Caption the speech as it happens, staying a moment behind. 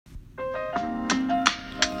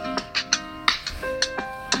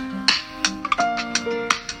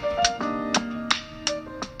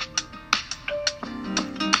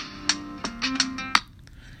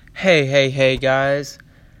Hey, guys.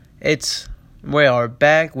 We are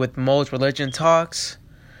back with Mo's Religion Talks.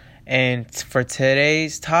 And for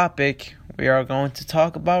today's topic, we are going to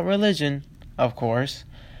talk about religion, of course.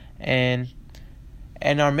 And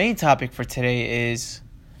our main topic for today is,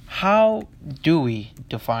 how do we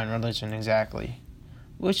define religion exactly?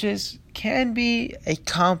 Which can be a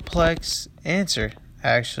complex answer,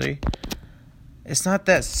 actually. It's not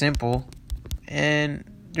that simple. And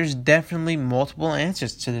there's definitely multiple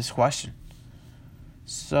answers to this question.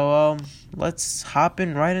 So, let's hop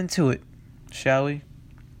right into it, shall we?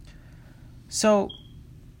 So,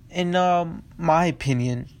 in my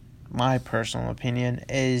opinion, my personal opinion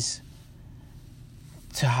is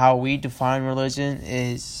to how we define religion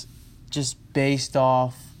is just based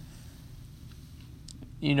off,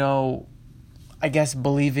 I guess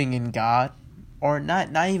believing in God. Or not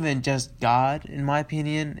even just God, in my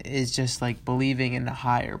opinion, is just like believing in a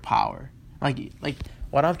higher power. Like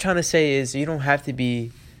what I'm trying to say is you don't have to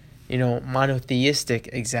be, monotheistic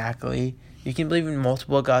exactly. You can believe in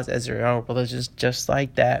multiple gods as there are religions just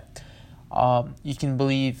like that. You can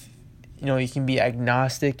believe, you can be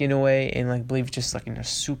agnostic in a way and believe just in a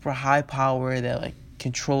super high power that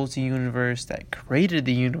controls the universe, that created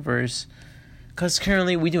the universe. Because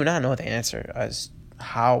currently we do not know the answer as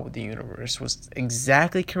how the universe was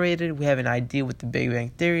exactly created. We have an idea with the Big Bang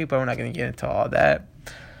Theory, but we're not going to get into all that.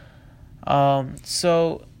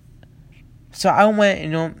 So I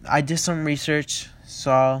went, I did some research,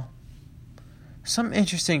 saw some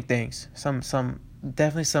interesting things,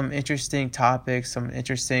 definitely some interesting topics, some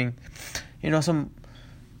interesting, definitely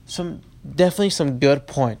some good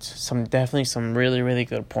points, some really, really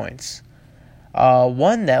good points.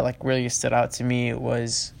 One that really stood out to me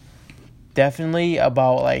was definitely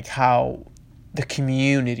about how the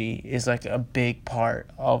community is a big part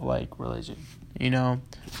of religion.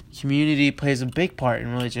 Community plays a big part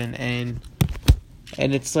in religion, and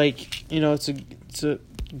it's it's a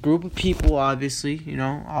group of people, obviously,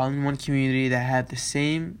 all in one community that have the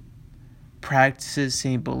same practices,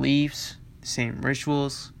 same beliefs, same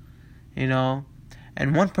rituals, and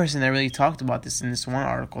one person that really talked about this in this one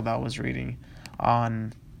article that I was reading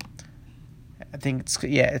on, I think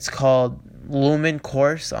it's called Lumen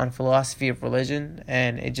Course on Philosophy of Religion,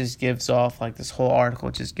 and it just gives off this whole article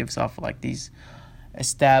just gives off these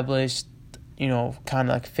established, kind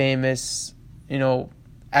of famous,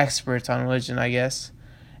 experts on religion, I guess.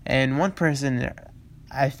 And one person,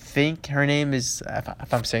 I think her name is,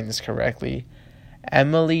 if I'm saying this correctly,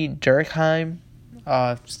 Emily Durkheim.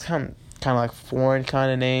 It's kind of foreign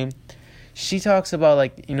kind of name. She talks about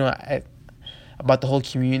about the whole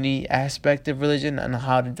community aspect of religion and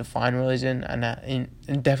how to define religion,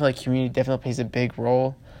 and definitely community definitely plays a big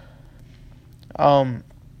role.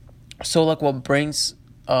 So what brings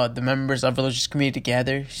the members of religious community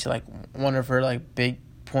together? She one of her big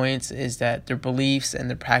points is that their beliefs and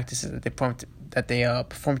their practices that they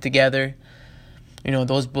perform together.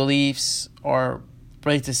 Those beliefs are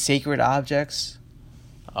related to sacred objects.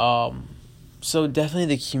 So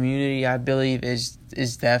definitely the community, I believe, is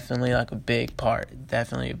definitely a big part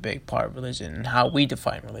of religion and how we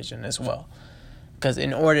define religion as well. Because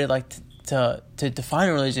in order to define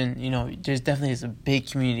religion, there's definitely is a big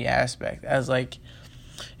community aspect, as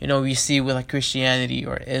we see with Christianity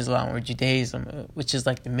or Islam or Judaism, which is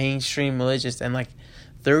the mainstream religious, and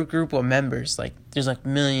their group of members, there's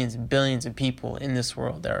millions and billions of people in this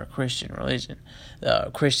world that are Christian religion,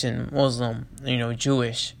 Christian, Muslim,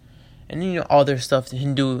 Jewish. And all their stuff,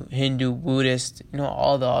 Hindu, Buddhist,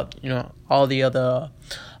 all the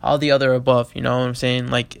other above. You know what I'm saying?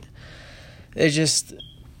 There's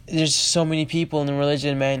so many people in the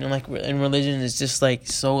religion, man, and religion is just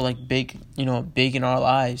so big, big in our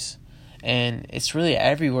lives, and it's really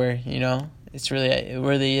everywhere. It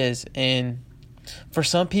really is. And for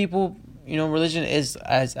some people, religion is,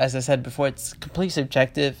 as I said before, it's completely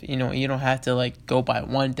subjective. You don't have to go by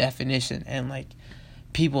one definition, and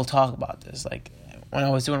people talk about this. When I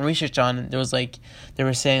was doing research on it, there was they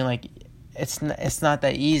were saying it's not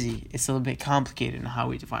that easy. It's a little bit complicated in how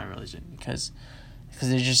we define religion, because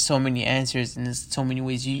there's just so many answers and there's so many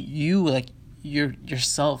ways you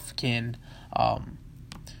yourself can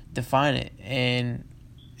define it. And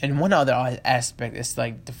one other aspect is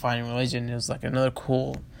defining religion. It was another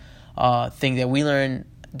cool thing that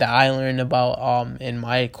I learned about in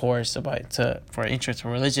my course for interest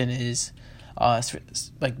in religion is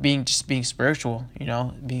being spiritual.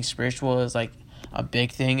 Being spiritual is a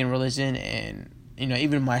big thing in religion. And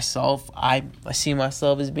even myself, I see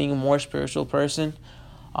myself as being a more spiritual person.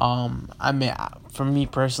 For me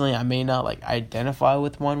personally, I may not identify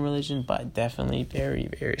with one religion, but definitely very,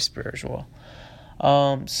 very spiritual.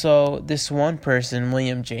 So this one person,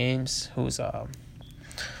 William James, who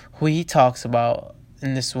he talks about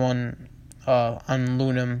in this one on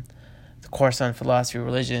Lunam, the course on philosophy of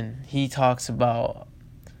religion, he talks about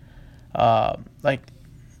like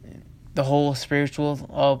the whole spiritual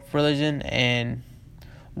of religion, and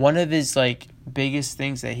one of his like biggest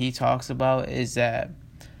things that he talks about is that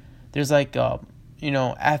there's like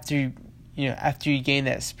after you gain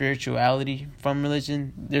that spirituality from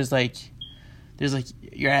religion, there's like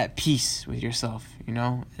you're at peace with yourself,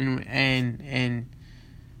 and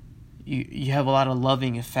you have a lot of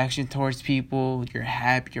loving affection towards people. You're a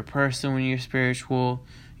happier person when you're spiritual.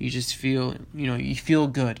 You just feel, you feel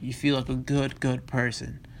good. You feel like a good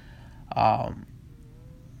person.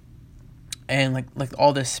 And like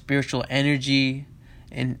all this spiritual energy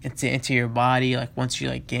into your body, like once you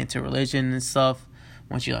like get into religion and stuff,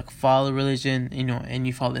 once you like follow religion, and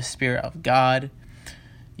you follow the spirit of God,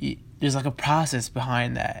 there's like a process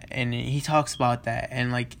behind that, and he talks about that,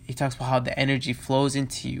 and like he talks about how the energy flows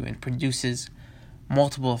into you and produces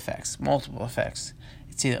multiple effects.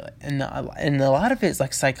 It's and a lot of it is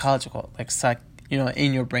like psychological, like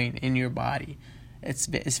in your brain, in your body. It's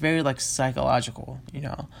very like psychological,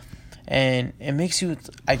 and it makes you,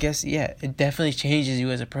 I guess, it definitely changes you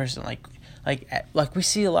as a person. Like we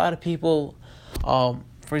see a lot of people,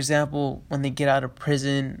 for example, when they get out of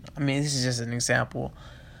prison. I mean, this is just an example.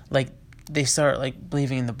 Like they start like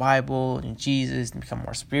believing in the Bible and Jesus and become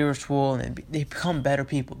more spiritual, and they become better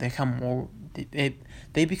people. They become more.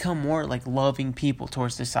 They become more like loving people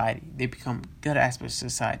towards society. They become good aspects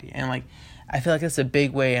of society, and like I feel like that's a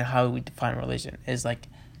big way in how we define religion is like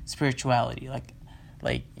spirituality. Like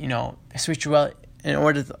spirituality. In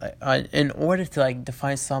order to like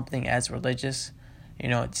define something as religious,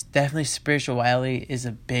 it's definitely spirituality is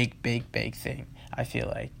a big thing. I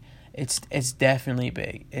feel like it's definitely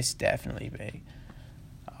big. It's definitely big.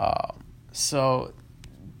 So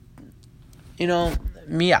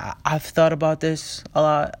me, I've thought about this a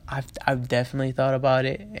lot. I've definitely thought about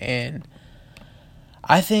it, and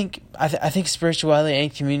I think spirituality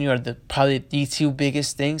and community are probably the two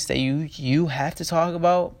biggest things that you have to talk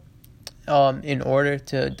about in order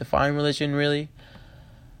to define religion, really.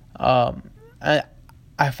 I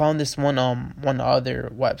found this one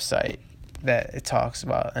other website that it talks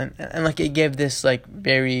about, and like it gave this like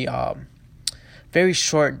very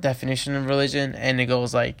short definition of religion, and it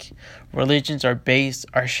goes like, religions are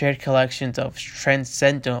shared collections of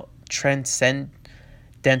transcendental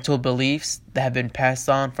beliefs that have been passed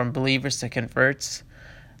on from believers to converts,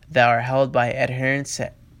 that are held by adherents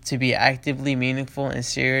to be actively meaningful and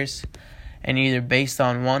serious, and either based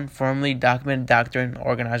on one, formally documented doctrine,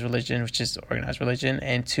 organized religion, which is organized religion,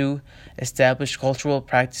 and two, established cultural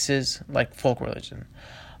practices like folk religion.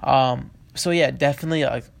 So yeah, definitely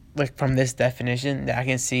like from this definition, I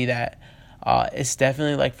can see that it's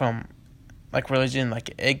definitely like from like religion,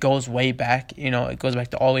 like it goes way back, it goes back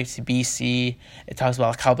to all the way to BC. It talks about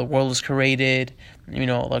like how the world was created,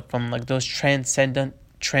 like from like those transcendent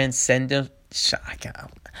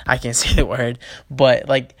I can't say the word, but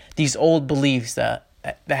like these old beliefs that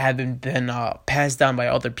have been passed down by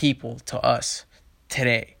other people to us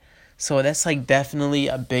today. So that's like definitely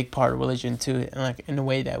a big part of religion too, and like in the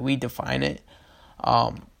way that we define it.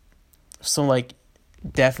 So like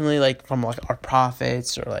definitely like from like our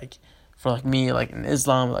prophets, or like for like me, like in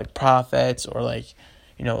Islam, like prophets, or like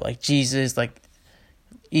like Jesus, like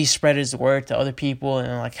he spread his word to other people,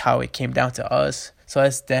 and like how it came down to us. So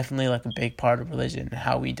that's definitely like a big part of religion, and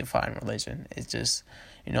how we define religion. It's just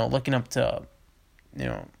looking up to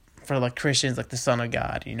for like Christians, like the Son of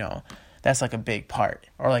God, that's like a big part.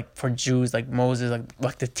 Or like for Jews, like Moses,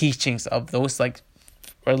 like the teachings of those like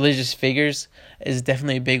religious figures is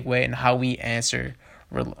definitely a big way in how we answer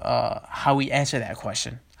that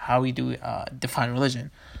question, how we do define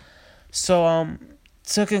religion. So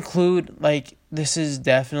to conclude, like this is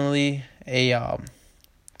definitely a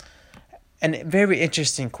very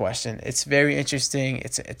interesting question. It's very interesting.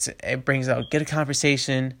 It brings out good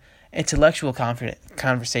conversation, intellectual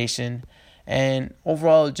conversation, and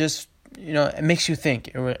overall just it makes you think.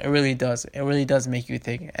 It really does. It really does make you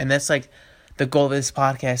think, and that's like the goal of this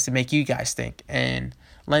podcast, to make you guys think. And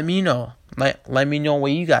let me know. Let me know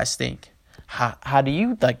what you guys think. How do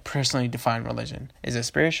you like personally define religion? Is it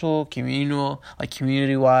spiritual, communal, like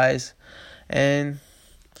community wise? And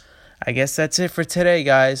I guess that's it for today,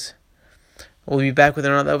 guys. We'll be back with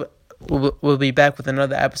another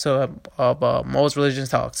episode of Mo's Religion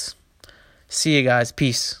Talks. See you guys.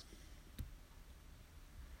 Peace.